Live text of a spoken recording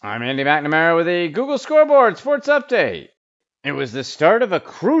I'm Andy McNamara with a Google Scoreboard Sports Update. It was the start of a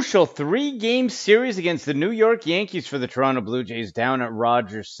crucial three-game series against the New York Yankees for the Toronto Blue Jays down at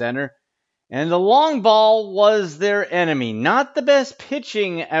Rogers Center. And the long ball was their enemy. Not the best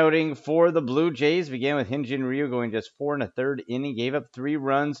pitching outing for the Blue Jays. Began with Hyun-Jin Ryu going just 4 1/3 inning, gave up 3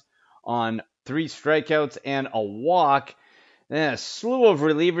 runs on 3 strikeouts and a walk. Then a slew of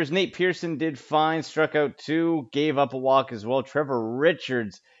relievers. Nate Pearson did fine, struck out 2, gave up a walk as well. Trevor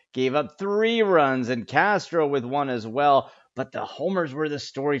Richards gave up 3 runs, and Castro with 1 as well. But the homers were the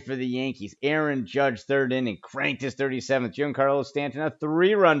story for the Yankees. Aaron Judge, 3rd inning, cranked his 37th. Giancarlo Stanton, a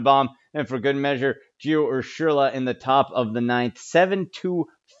 3-run bomb. And for good measure, Gio Urshela in the top of the 9th. 7-2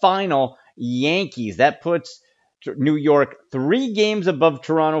 final Yankees. That puts New York 3 games above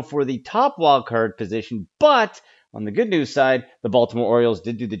Toronto for the top wild card position. But on the good news side, the Baltimore Orioles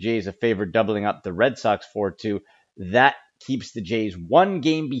did do the Jays a favor, doubling up the Red Sox 4-2. That keeps the Jays 1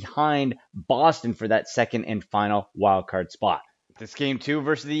 game behind Boston for that second and final wildcard spot. This game 2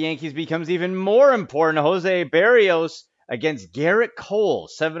 versus the Yankees becomes even more important. Jose Barrios against Garrett Cole,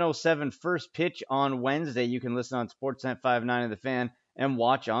 7:07 first pitch on Wednesday. You can listen on Sportsnet 59 of the Fan and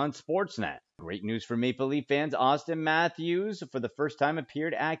watch on Sportsnet. Great news for Maple Leaf fans. Austin Matthews, for the first time,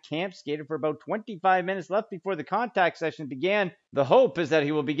 appeared at camp, skated for about 25 minutes left before the contact session began. The hope is that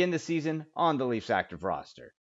he will begin the season on the Leafs active roster.